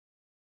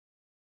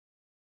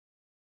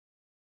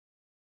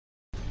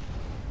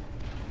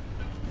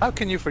How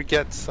can you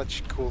forget such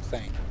a cool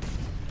thing?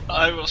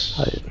 I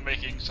was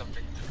making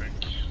something to drink.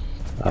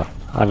 Oh,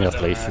 I'm just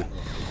lazy.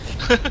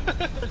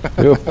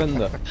 Yo,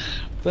 Panda.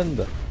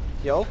 Panda.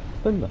 Yo.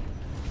 Panda.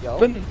 Yo.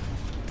 Panda.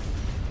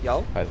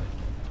 Yo. Hi.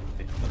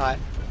 Hi.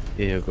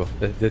 Here you go.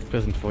 That's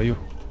present for you.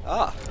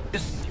 Ah.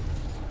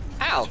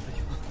 Ow!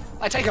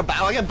 I take a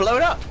bow, I get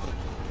blown up!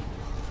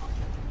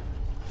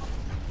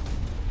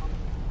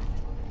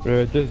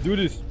 Let's do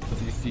this.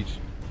 It's Siege.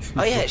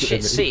 Oh yeah,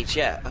 shit, Siege,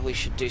 yeah. We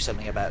should do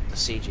something about the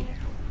sieging.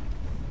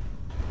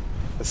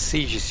 The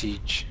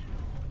siege.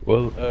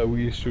 Well,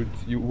 we should.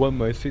 One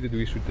might say that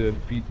we should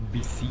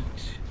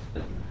besiege.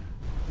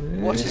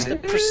 What is the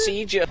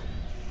procedure?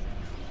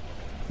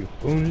 Your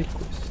own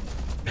request.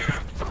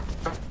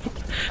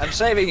 I'm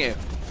saving you.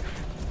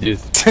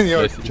 Yes. In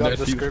your job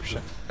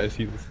description. I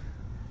see this.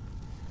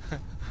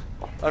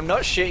 I'm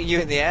not shooting you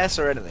in the ass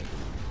or anything.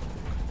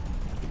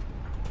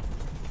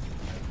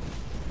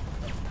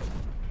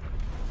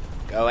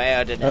 Go away,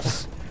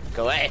 Odinus.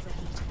 Go away.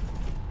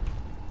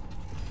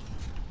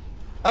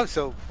 Oh,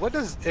 so what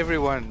does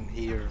everyone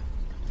here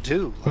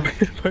do?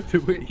 By the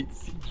way,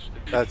 it's Siege.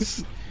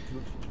 That's...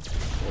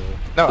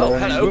 No, Oh,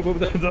 hello.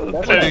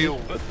 where do you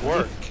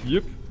work?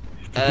 Yep.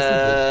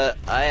 I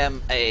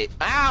am a...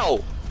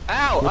 Ow!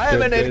 Ow! I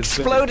am an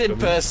exploded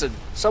person.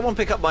 Someone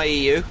pick up my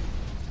EU.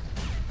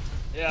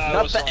 Yeah,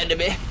 Not the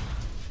enemy.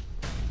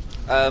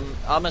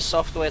 I'm a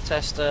software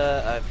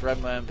tester. I've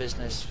run my own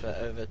business for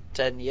over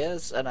 10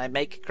 years, and I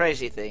make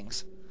crazy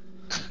things.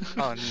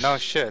 Oh, no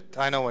shit.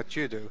 I know what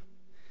you do.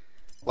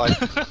 Like...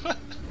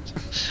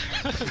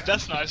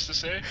 That's nice to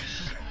say.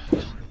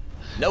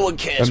 No one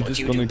cares I'm what just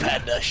you do, gonna-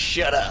 Panda.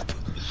 Shut up.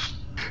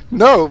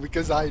 No,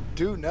 because I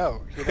do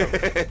know. You know.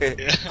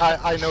 Yeah.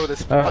 I know the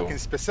fucking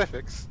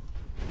specifics.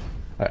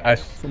 I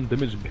saw some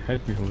damage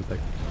behind me. I was like.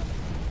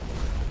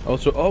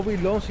 Also, are we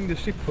launching the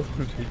ship? We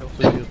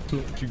also just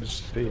launching the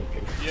ship.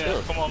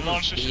 Yeah, come on,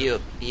 launch the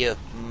ship. You.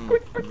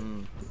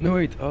 No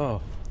wait.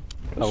 Oh.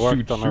 I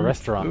worked on a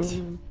restaurant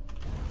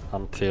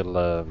until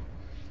the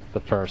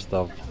 1st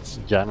of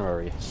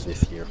January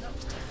this year.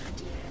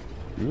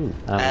 Ooh.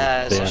 And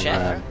As a then,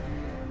 chef?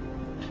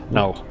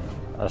 no,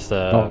 as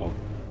Oh.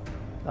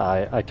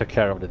 I took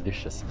care of the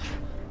dishes.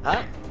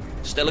 Huh?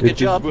 Still a good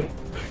job.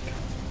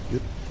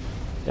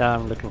 Yeah,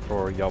 I'm looking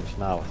for jobs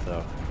now,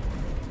 so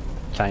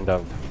kind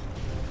of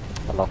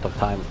a lot of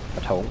time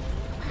at home.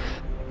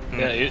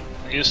 Yeah,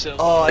 you still.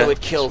 Oh, I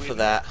would kill for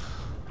that.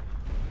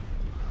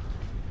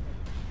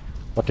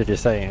 What did you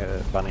say,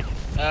 Bunny?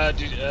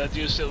 Do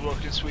you still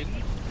work in Sweden?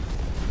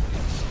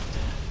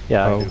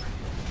 Yeah, I Oh. do.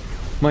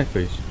 My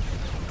face.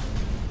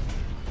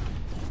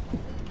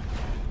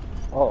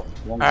 Oh,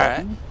 one Alright.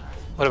 button.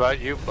 What about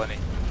you, Bunny?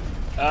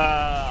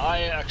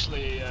 I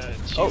actually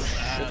tune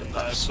shit, and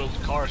nice. build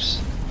cars.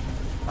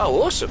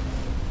 Oh, awesome.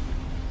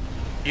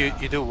 You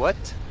do what?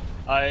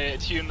 I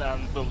tune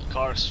and build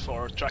cars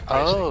for track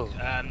Oh. racing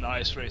and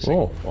ice racing.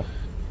 Oh.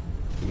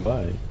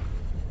 Bye.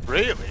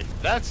 Really?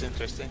 That's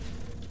interesting.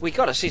 We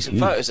gotta see some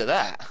photos of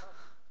that.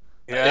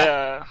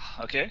 Yeah.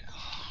 Okay.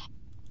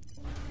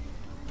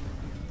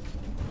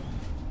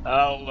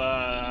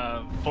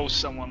 I'll post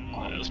someone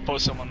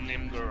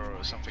Nimger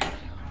or something.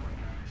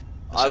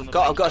 I've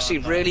got to see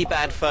really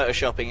bad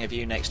photoshopping of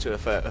you next to a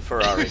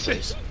Ferrari,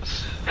 please.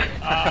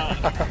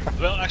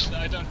 Well, actually,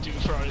 I don't do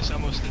Ferraris. I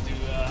mostly do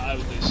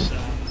Audis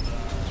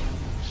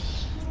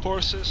and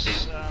Porsches.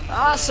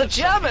 And, so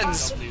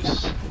Germans!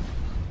 BMWs.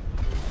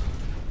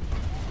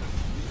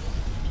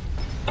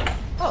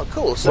 Oh,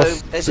 cool. So,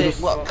 What's is it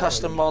what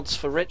custom mods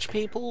for rich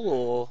people,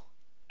 or?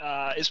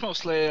 It's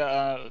mostly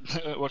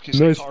what you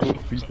say, Nice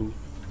people.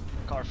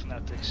 car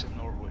fanatics in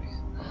Norway.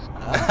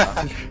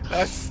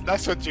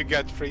 That's what you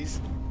get,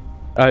 Freeze.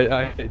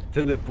 I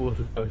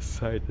teleported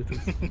outside. That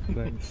was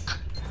nice.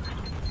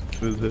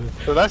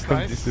 So that's I'm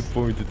nice.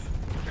 disappointed.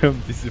 I'm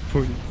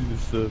disappointed in the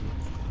server.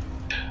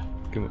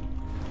 Come on.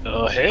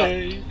 Oh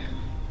hey!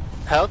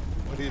 Help?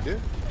 What do you do?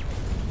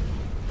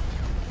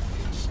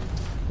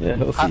 Yeah,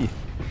 I'll see.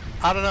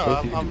 I don't know.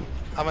 What do you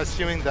I'm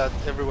assuming that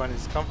everyone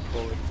is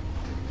comfortable. If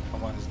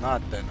someone is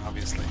not, then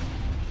obviously.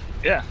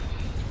 Yeah.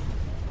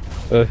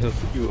 I'll see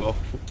you off.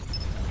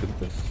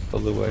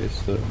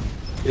 Otherwise,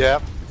 Yeah.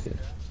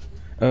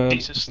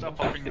 Jesus, stop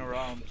hopping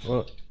around.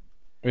 Well,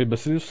 wait,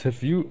 Basilios,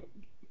 have you?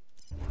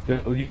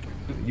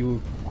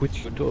 You quit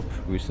your job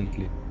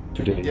recently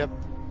today? Yep.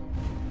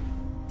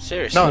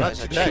 Seriously, No, that's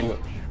not actually-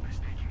 today.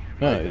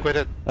 No, I quit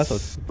it I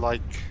thought-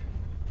 like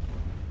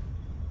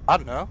I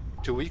don't know,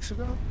 2 weeks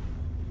ago.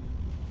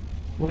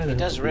 He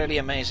does really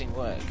amazing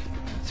work.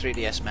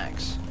 3ds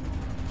Max.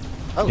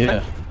 Oh, Yeah.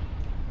 thank you.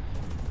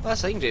 Well,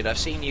 that's the thing, dude. I've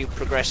seen you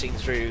progressing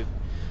through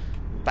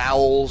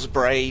bowels,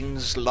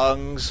 brains,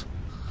 lungs.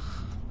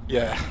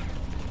 Yeah.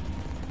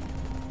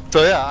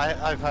 So yeah,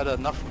 I've had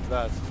enough of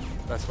that.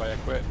 That's why I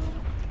quit.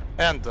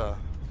 And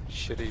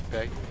shitty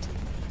pay.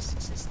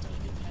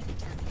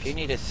 If you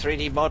need a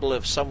 3D model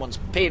of someone's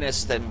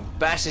penis, then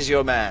Bass is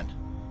your man.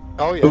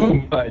 Oh yeah. Oh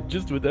my,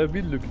 just what I've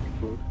been looking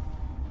for.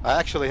 I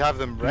actually have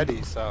them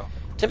ready, so.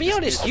 To be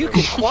honest, you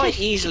could quite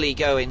easily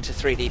go into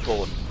 3D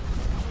porn.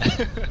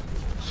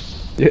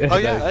 Yeah, Oh,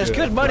 yeah, There's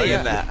good money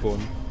in that.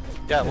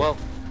 Yeah, well,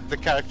 the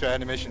character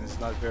animation is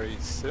not very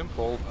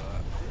simple,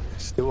 but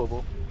it's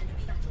doable.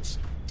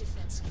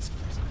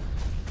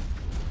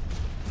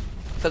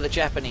 For the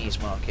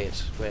Japanese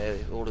market, where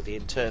all of the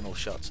internal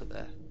shots are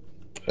there.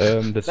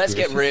 That's Let's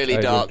get really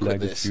I dark don't with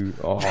like this. You.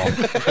 Oh.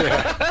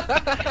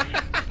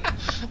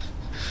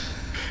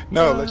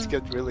 No, let's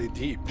get really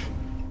deep.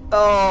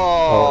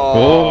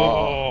 Oh.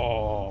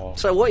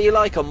 So what you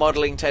like on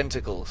modelling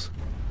tentacles?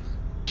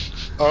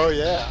 Oh,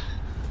 yeah.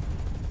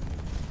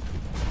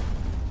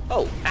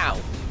 Oh, ow.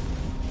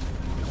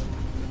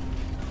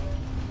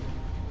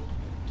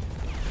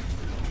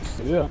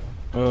 Yeah.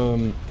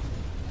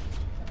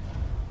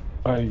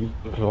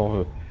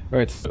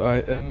 Right. So I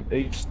am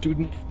a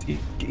student in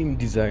game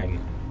design,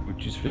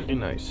 which is very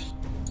nice.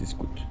 It's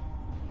good.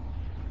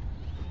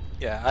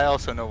 Yeah, I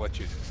also know what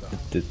you do, so.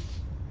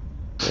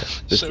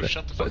 So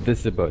shut the fuck.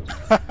 That's about.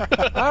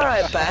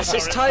 Alright, Bass,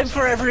 it's time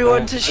for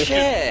everyone to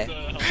share.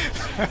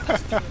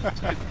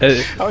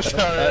 Oh,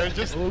 sorry, I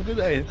just... Oh, good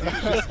idea.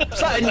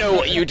 So I know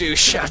what you do,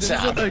 shut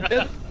up.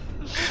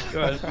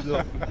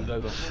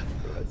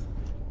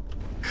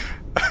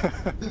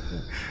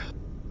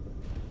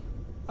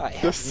 I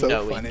have That's so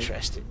no funny.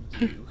 interest in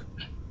you.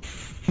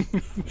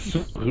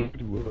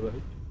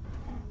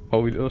 How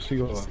will also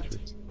go?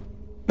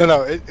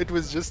 No, it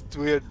was just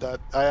weird that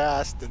I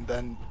asked and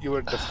then you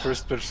were the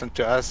first person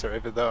to answer,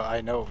 even though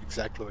I know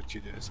exactly what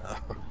you do, so...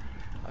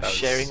 I'm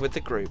sharing with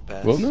the group,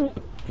 Bass. Well, no.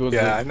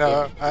 Yeah, I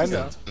know,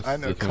 That's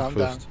calm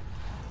down.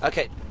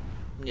 Okay,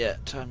 yeah,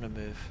 time to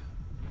move.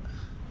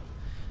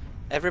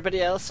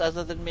 Everybody else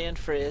other than me and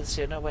Frizz,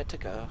 you know where to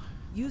go.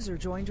 User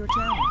joined your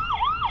channel.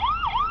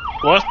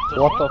 What?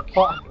 What the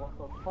fuck?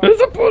 There's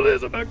a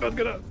police! Oh my god,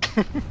 get out!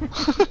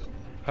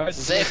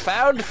 They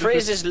found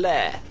Frizz's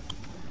lair.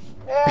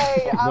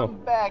 Hey, No. I'm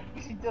back.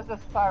 She's just a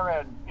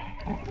siren.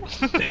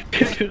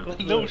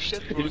 No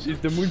shit. It's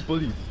the moon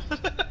police.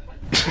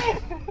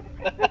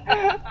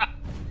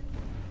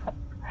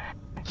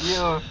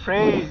 You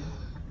freeze.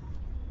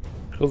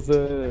 Because,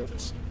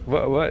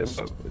 why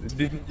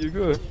didn't you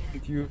go?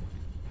 Did you?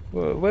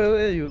 Where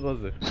were you,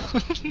 Roser?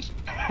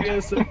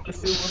 Yes, I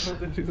still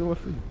want to do one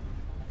thing.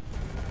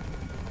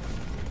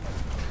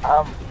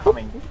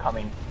 Coming.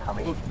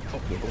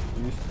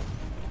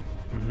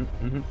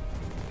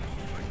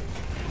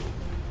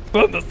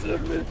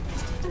 Understand.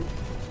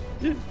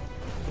 Yeah.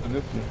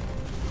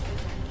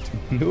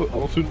 No,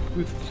 also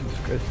good. Jesus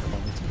Christ, come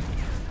on.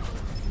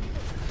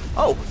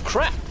 Oh,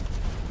 crap!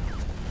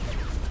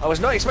 I was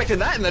not expecting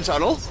that in the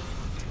tunnel.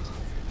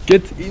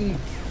 Get in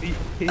the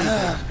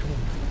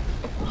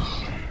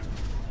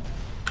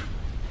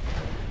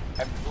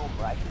I'm boom,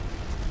 right?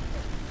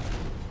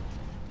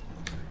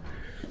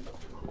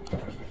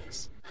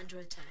 Under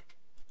attack.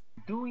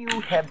 Do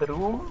you have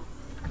room?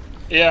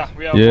 Yeah,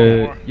 we have one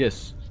more.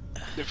 Yes.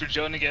 If you're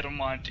joining, get on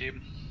my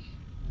team.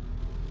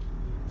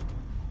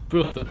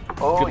 First,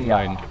 Oh, get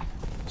yeah. mine.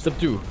 Step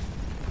 2.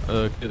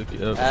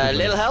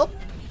 Little help?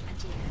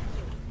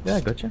 Yeah,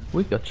 I gotcha.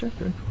 We gotcha.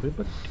 Don't worry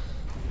about it.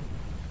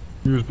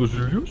 Here's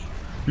basilios.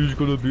 He's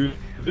gonna be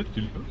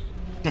basilios.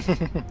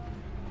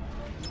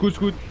 It's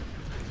good.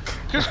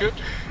 Good.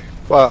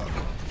 Well,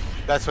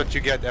 that's what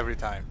you get every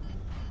time.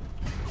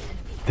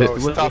 Oh,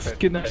 What stop else it.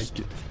 can I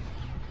get?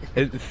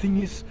 And the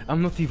thing is,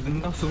 I'm not even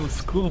national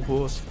school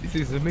boss. This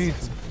is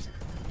amazing.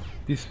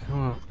 This.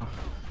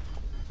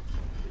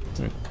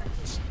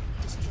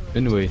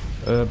 Anyway,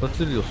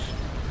 basilios.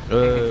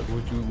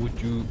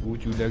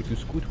 Would you like to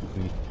scoot with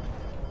me?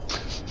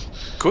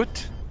 Good?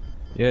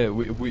 Yeah,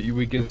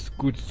 we can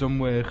scoot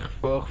somewhere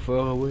far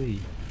away.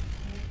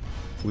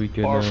 We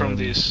can. Far from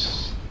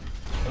this.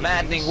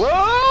 Maddening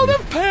world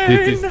of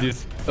pain!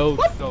 This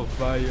ultra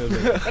violent.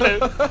 Hello.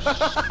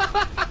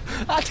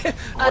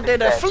 I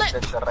did a flip!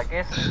 That's the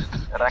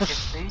Racket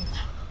Siege?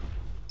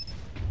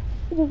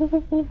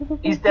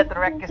 Is that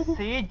Racket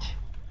Siege?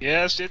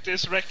 Yes, it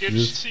is Wreckage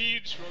Yes.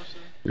 Siege, Rosa.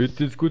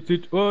 It is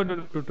good. Oh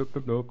no.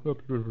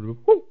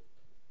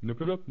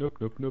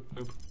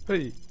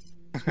 Hey,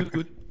 it's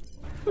good.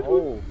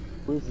 Oh,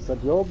 this is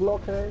at your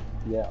blockade?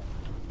 Yeah.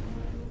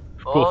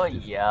 Of course Oh it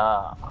is.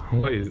 yeah.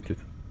 Why is it?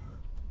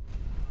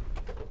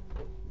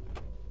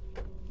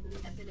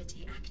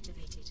 Ability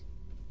activated.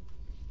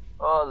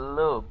 Oh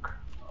look,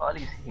 all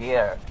is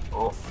here.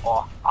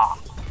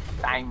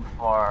 Time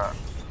for...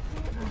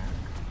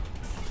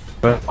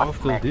 But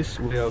after this,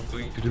 we are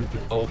going to do the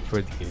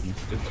Alfred game.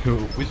 So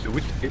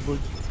which table?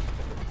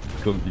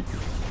 It's gonna be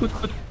good.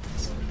 Good.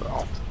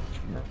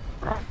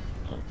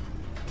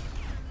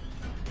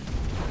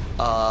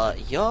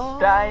 Yeah.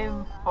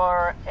 Time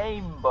for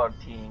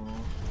aimbotting.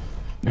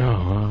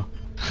 No.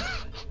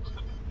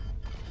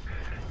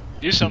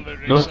 You sound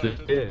very Not excited.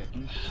 the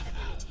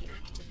Ability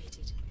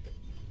activated.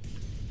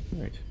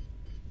 Right.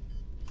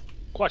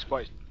 Quite.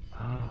 Quite.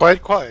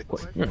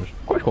 Yes.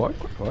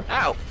 Quite.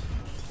 Ow!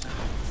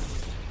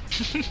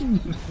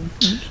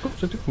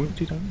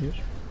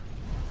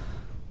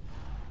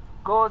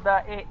 Go the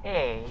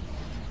AA.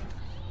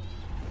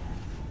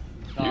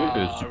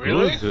 Yes,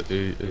 really?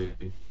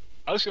 good.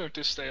 I was going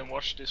to stay and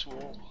watch this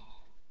wall.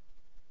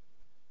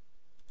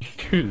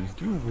 Yes,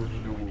 do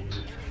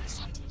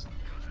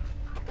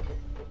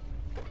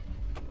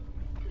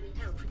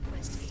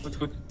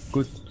Goed,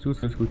 goed. Koep,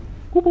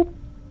 koep.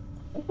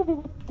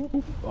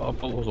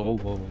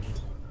 All.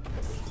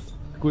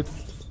 Goed.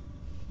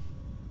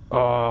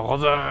 Oh,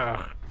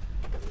 rozer.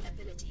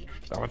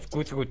 Dat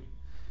was goed.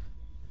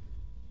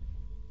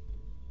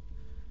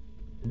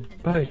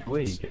 By the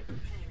way,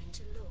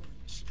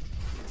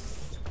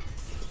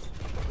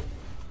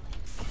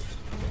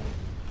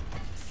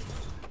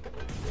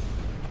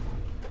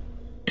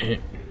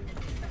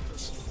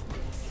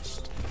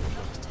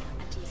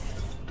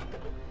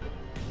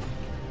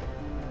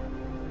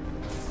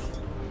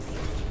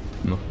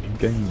 nog een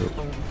gang though.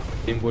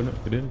 Game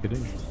Bunnykillkill, get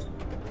in.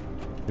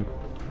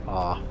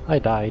 Ah, I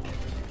died.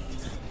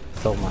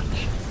 So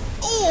much.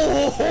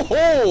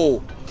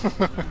 Oh!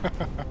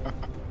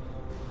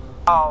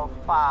 Oh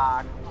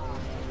fuck.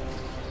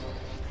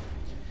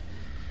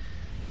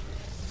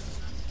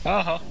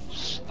 Uh-huh.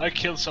 I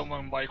killed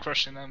someone by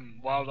crushing them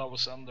while I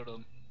was under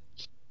them.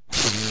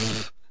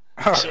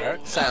 So,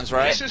 Sounds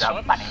right. this is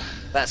fun. Bunny.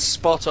 That's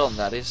spot on,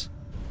 that is.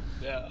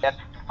 Yeah. That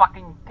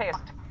fucking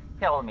test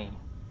killed me.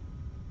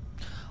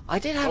 I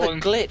did have a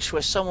glitch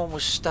where someone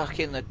was stuck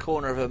in the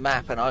corner of a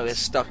map and I was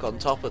stuck on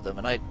top of them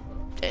and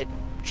it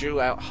drew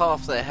out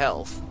half their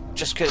health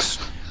just because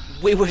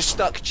we were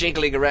stuck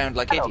jiggling around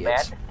like Hello,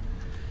 idiots. man.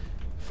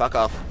 Fuck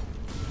off.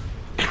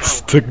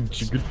 Stuck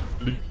jiggling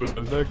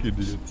like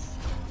idiots.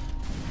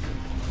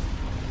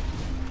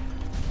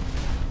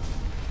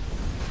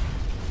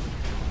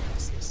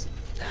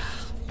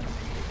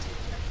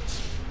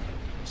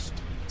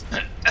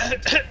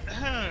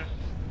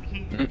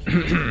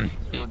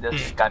 You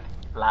just got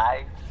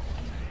fly.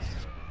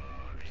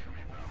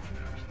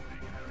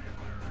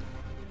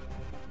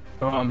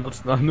 Oh, I'm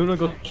not. No,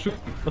 go shoot.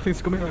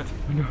 Nothing's coming out.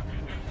 No.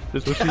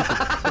 This was easy.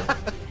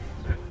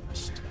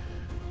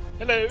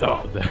 Hello.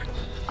 Oh, there.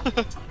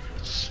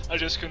 I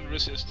just couldn't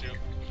resist you.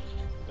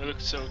 They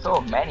looked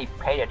so Many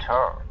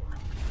predators.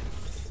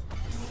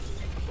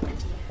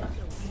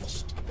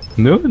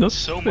 No, not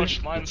So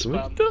much mind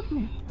spam.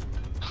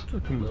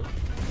 Talking about.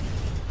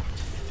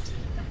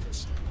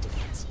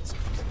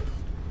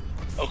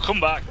 Oh, come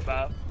back,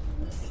 man.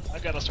 I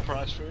got a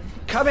surprise for you.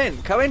 Come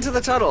into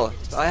the tunnel.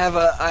 I have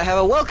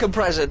a welcome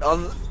present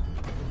on.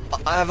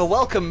 I have a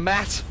welcome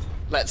mat,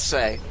 let's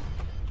say.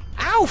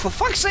 Ow! For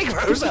fuck's sake,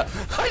 Rosa!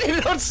 I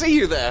did not see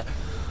you there.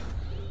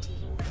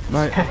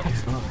 My.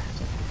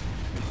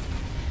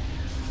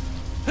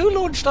 Who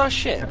launched our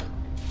ship?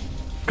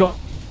 God.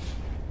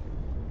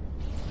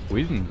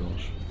 Sweden,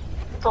 gosh.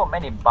 So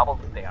many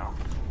bubbles there.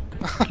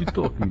 What are you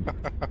talking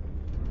about?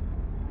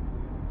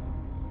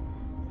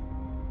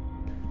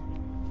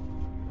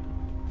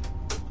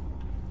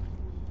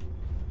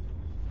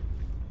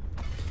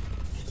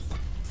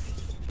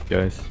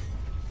 Guys,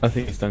 I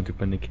think it's time to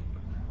panic.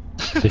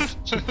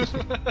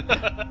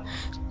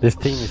 This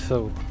team is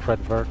so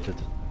predverted.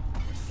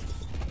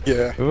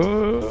 Yeah.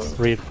 Oh.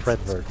 Real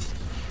predverts.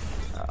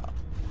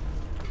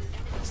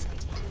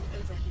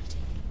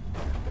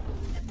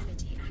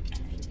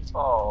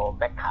 Oh,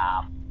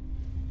 backup.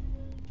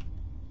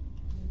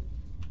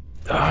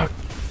 Ah.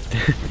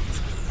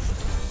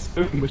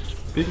 So much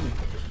pain.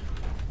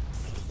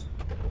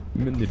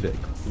 Mini leg.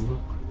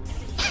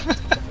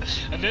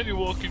 And then you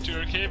walk into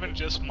your cave and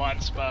just mind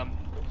spam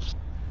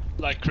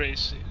like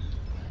crazy.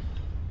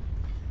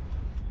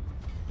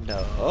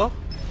 No.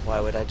 Why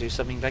would I do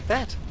something like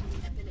that?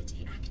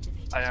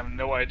 I have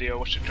no idea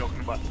what you're talking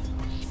about.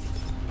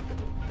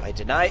 I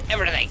deny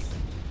everything.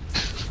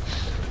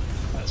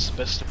 That's the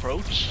best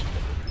approach.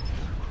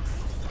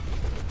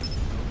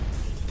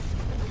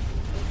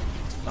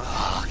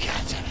 Oh,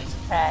 god damn it.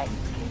 Thanks,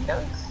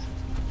 Windows.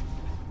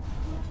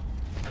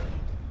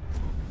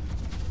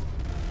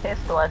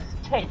 Test was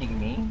changing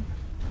me.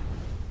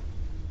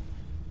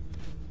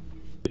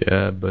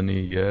 Yeah,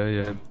 Bunny.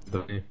 Yeah,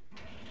 Bunny.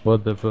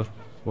 Whatever.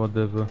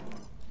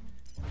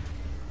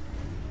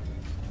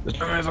 The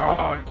time is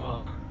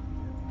horrible.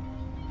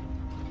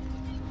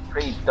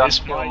 Please don't It's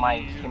kill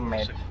my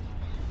teammate.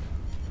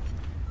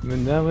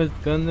 When I was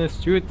gonna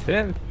shoot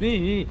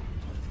me.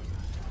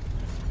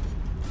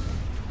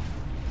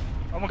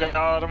 Oh my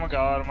god, oh my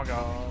god, oh my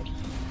god.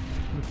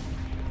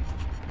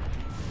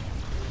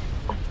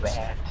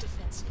 Bad.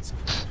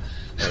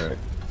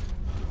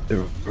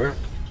 Alright.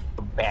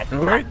 Bad.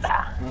 Alright.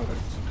 panda.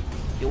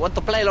 You want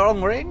to play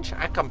long range?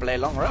 I can play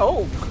long range.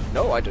 Oh,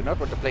 no, I do not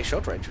want to play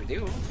short range with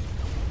you.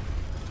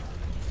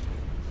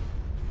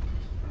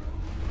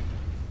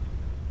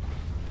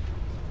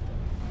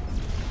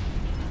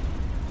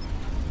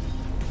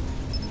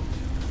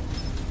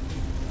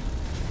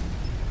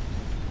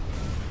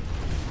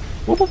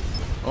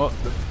 Oh,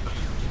 that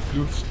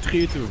flew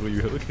straight over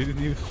you. Okay, the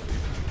news.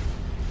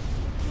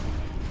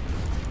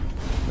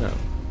 No.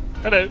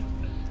 Hello.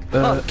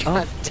 Oh,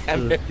 god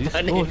damn it,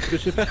 Bunny. Oh, the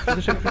ship.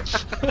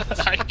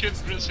 I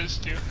couldn't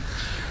resist you.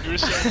 You were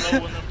so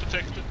low and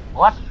unprotected.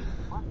 What?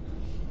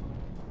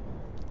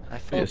 I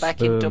fall Yes,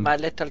 back into my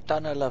little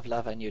tunnel of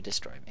love and you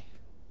destroy me.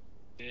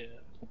 Yeah.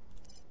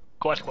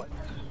 Quite.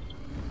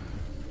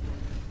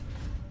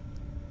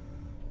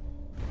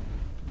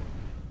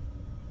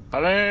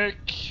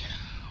 Panic!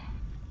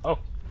 Oh.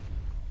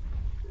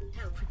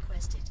 Help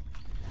requested.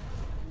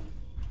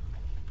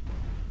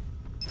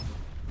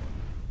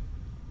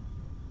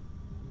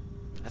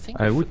 I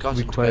think I we've would forgotten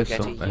to go require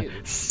get some a U.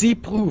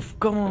 sea-proof.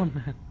 Come on,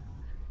 man.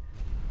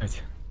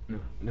 Right.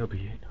 No,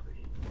 be.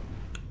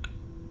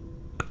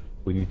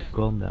 We need to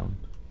calm down.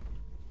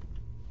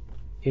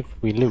 If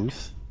we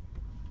lose,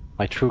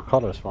 my true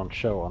colors won't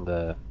show on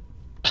the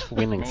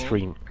winning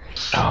screen.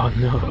 Oh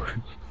no!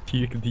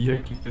 The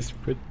ugly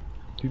spread.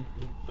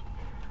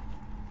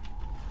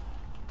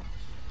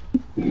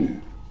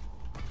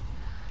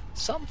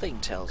 Something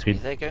tells me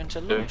they're going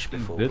to launch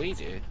before we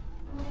do.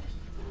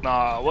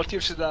 Nah, what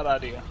gives you that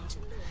idea?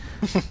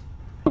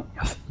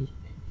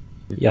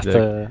 Just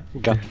a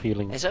gut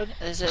feeling.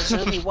 There's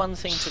only one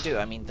thing to do.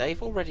 I mean,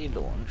 they've already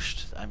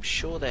launched. I'm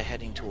sure they're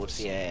heading towards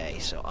the AA,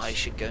 so I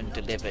should go and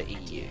deliver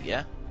EU,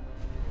 yeah?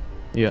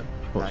 Yeah,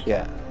 of course.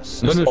 Yeah.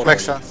 No,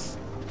 Makes sense.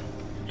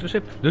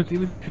 Joseph, don't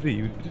even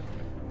believe.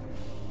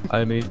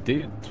 I mean,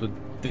 they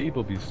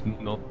probably is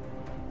not.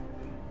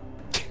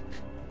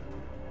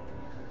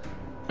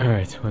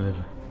 Alright,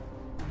 whatever.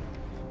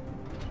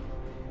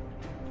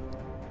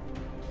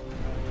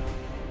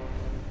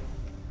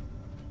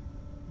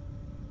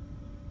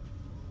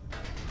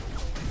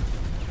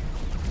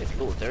 Good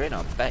lord, they're in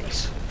our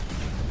base.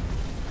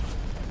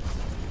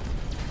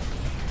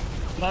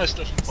 Nice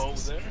little bow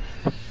there.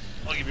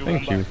 I'll give you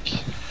Thank one you.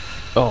 back.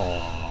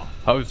 Oh,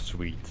 how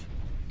sweet.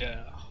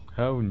 Yeah.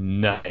 How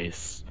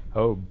nice.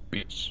 How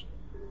bitch.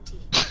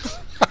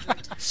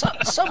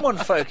 Someone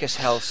focus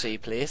Halsey,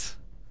 please.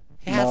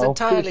 He has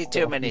entirely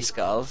too many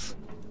skulls.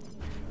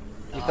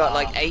 You've got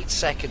like 8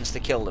 seconds to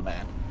kill the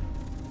man.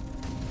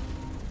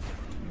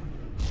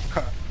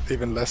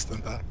 Even less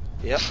than that.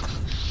 Yep.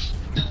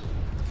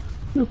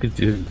 Look at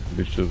this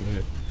bitch over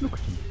here. Look at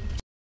him.